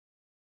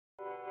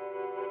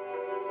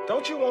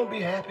Don't you want to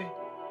be happy?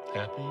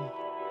 Happy?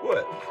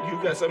 What?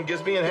 You got something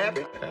against being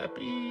happy?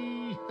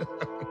 Happy?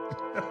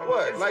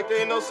 What? Like there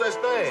ain't no such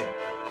thing?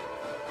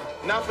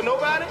 Not for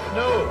nobody?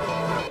 No.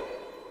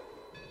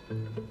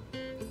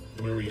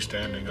 Where were you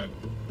standing? I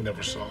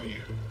never saw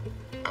you.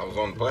 I was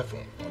on the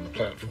platform. On the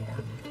platform?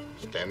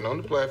 Standing on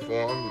the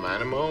platform,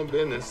 minding my own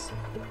business.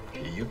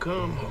 Here you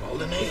come,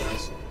 hauling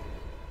ass.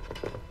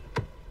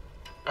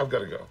 I've got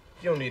to go.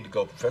 You don't need to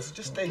go, Professor.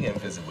 Just stay here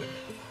and visit with me.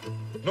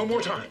 No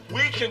more time.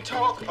 We can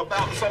talk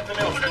about something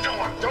else. Open the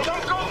door. Don't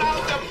go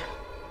out there.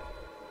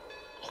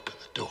 Open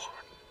the door.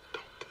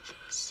 Don't do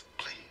this.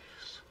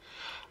 Please.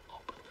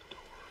 Open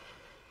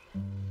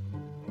the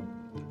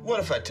door. What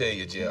if I tell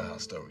you a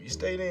jailhouse story? You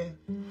stay there?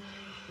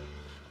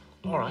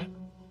 All right.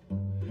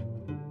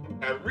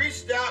 I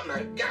reached out and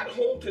I got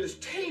hold to this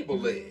table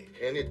leg,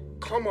 and it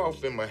come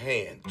off in my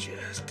hand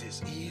just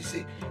as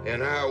easy,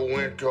 and I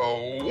went to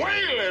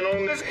wailing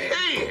on this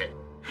head.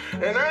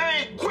 And I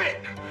ain't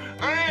quit.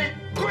 I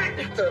ain't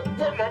quit to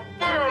put my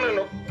foot on and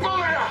the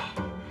bullet out.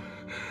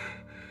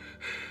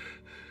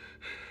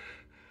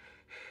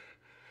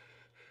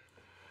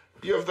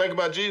 You ever think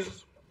about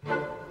Jesus?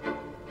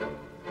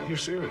 You're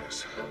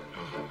serious?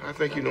 I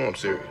think you know I'm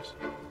serious.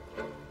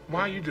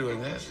 Why are you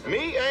doing this?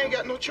 Me? I ain't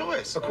got no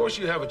choice. Of course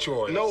you have a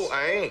choice. No,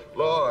 I ain't.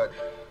 Lord,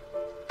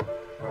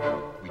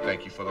 we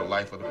thank you for the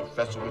life of the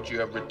professor which you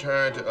have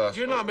returned to us.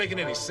 You're not making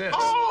any sense.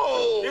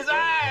 Oh! His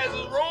eyes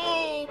is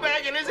rolled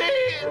back in his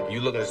head. You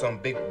looking at some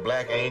big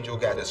black angel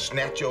got to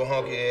snatch your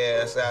hunky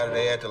ass out of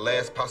there at the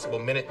last possible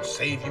minute and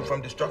save you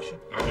from destruction?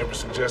 I never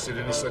suggested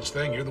any such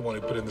thing. You're the one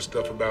who put in the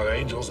stuff about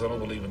angels. I don't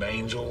believe in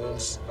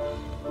angels.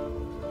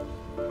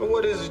 Well,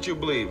 what is it you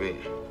believe in?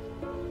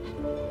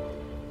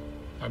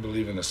 I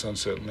believe in the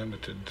Sunset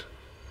Limited.